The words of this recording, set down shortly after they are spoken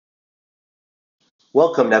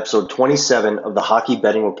Welcome to episode 27 of the Hockey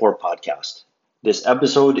Betting Report podcast. This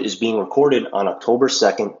episode is being recorded on October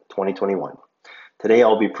 2nd, 2021. Today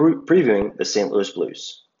I'll be previewing the St. Louis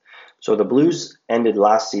Blues. So the Blues ended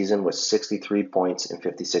last season with 63 points in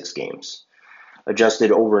 56 games.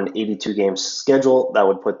 Adjusted over an 82-game schedule, that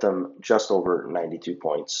would put them just over 92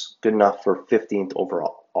 points. Good enough for 15th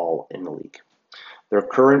overall in the league. Their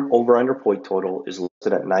current over-under point total is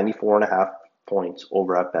listed at 94.5 points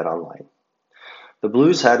over at BetOnline. The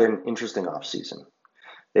Blues had an interesting offseason.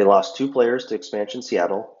 They lost two players to expansion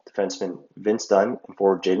Seattle, defenseman Vince Dunn and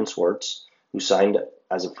forward Jaden Schwartz, who signed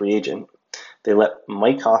as a free agent. They let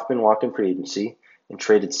Mike Hoffman walk in free agency and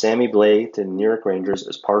traded Sammy Blais to the New York Rangers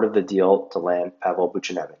as part of the deal to land Pavel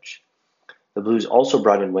Buchnevich. The Blues also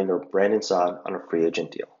brought in winger Brandon Saad on a free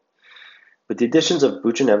agent deal. But the additions of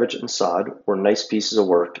Buchnevich and Saad were nice pieces of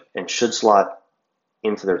work and should slot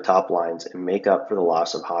into their top lines and make up for the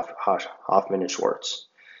loss of Hoffman and Schwartz.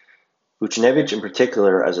 Buchnevich in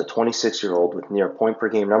particular, as a 26-year-old with near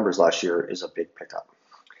point-per-game numbers last year, is a big pickup.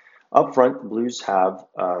 Up front, the Blues have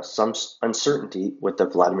some uncertainty with the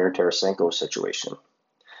Vladimir Tarasenko situation.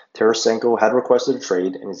 Tarasenko had requested a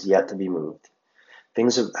trade and is yet to be moved.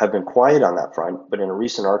 Things have been quiet on that front, but in a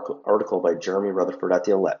recent article by Jeremy Rutherford at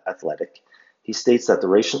The Athletic, he states that the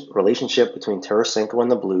relationship between Tarasenko and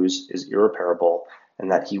the Blues is irreparable and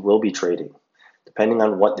that he will be trading. Depending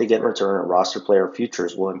on what they get in return, roster player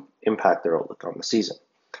futures will impact their outlook on the season.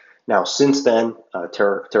 Now, since then,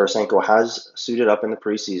 Tarasenko has suited up in the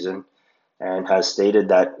preseason and has stated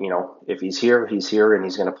that, if he's here, and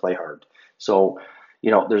he's going to play hard. So,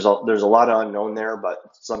 there's a lot of unknown there,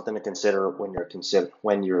 but something to consider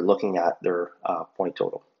when you're looking at their point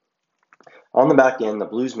total. On the back end, the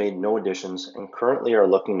Blues made no additions and currently are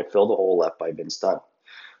looking to fill the hole left by Vince Dunn.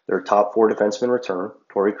 Their top four defensemen return: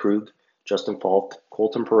 Torrey Krug, Justin Falk,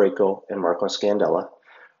 Colton Parayko, and Marco Scandella.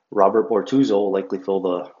 Robert Bortuzzo will likely fill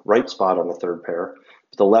the right spot on the third pair,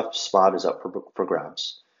 but the left spot is up for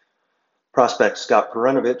grabs. Prospect Scott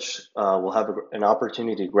Perunovich will have an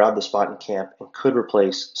opportunity to grab the spot in camp and could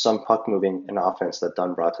replace some puck moving and offense that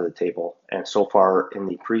Dunn brought to the table. And so far in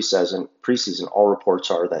the preseason, all reports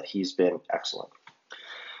are that he's been excellent.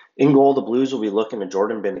 In goal, the Blues will be looking to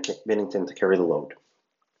Jordan Binnington to carry the load.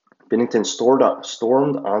 Binnington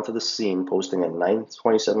stormed onto the scene, posting a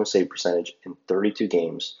 .927 save percentage in 32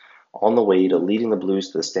 games, on the way to leading the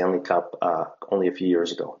Blues to the Stanley Cup only a few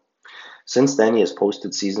years ago. Since then, he has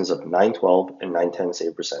posted seasons of .912 and .910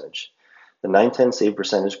 save percentage. The .910 save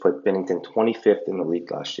percentage put Binnington 25th in the league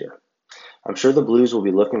last year. I'm sure the Blues will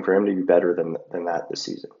be looking for him to be better than that this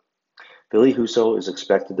season. Ville Husso is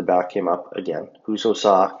expected to back him up again. Husso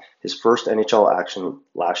saw his first NHL action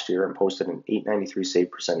last year and posted an .893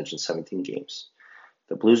 save percentage in 17 games.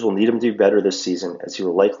 The Blues will need him to do better this season, as he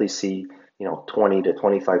will likely see 20 to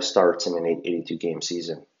 25 starts in an 82-game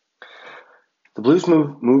season. The Blues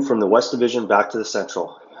move from the West Division back to the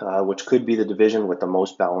Central, which could be the division with the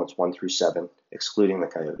most balanced 1 through 7, excluding the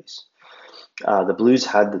Coyotes. The Blues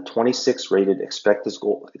had the 26th rated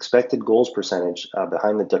expected goals percentage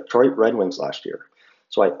behind the Detroit Red Wings last year.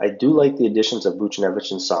 So I do like the additions of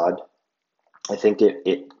Buchnevich and Saad. I think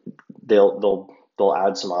they'll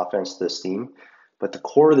add some offense to this team, but the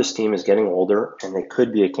core of this team is getting older, and they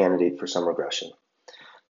could be a candidate for some regression.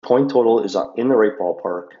 Point total is in the right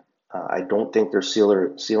ballpark. I don't think their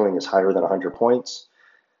ceiling is higher than 100 points,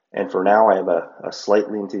 and for now I have a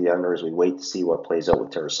slight lean to the under as we wait to see what plays out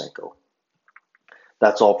with Tarasenko.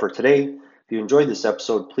 That's all for today. If you enjoyed this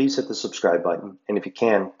episode, please hit the subscribe button, and if you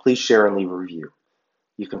can, please share and leave a review.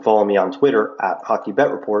 You can follow me on Twitter at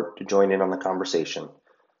HockeyBetReport to join in on the conversation.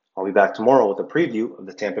 I'll be back tomorrow with a preview of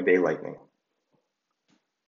the Tampa Bay Lightning.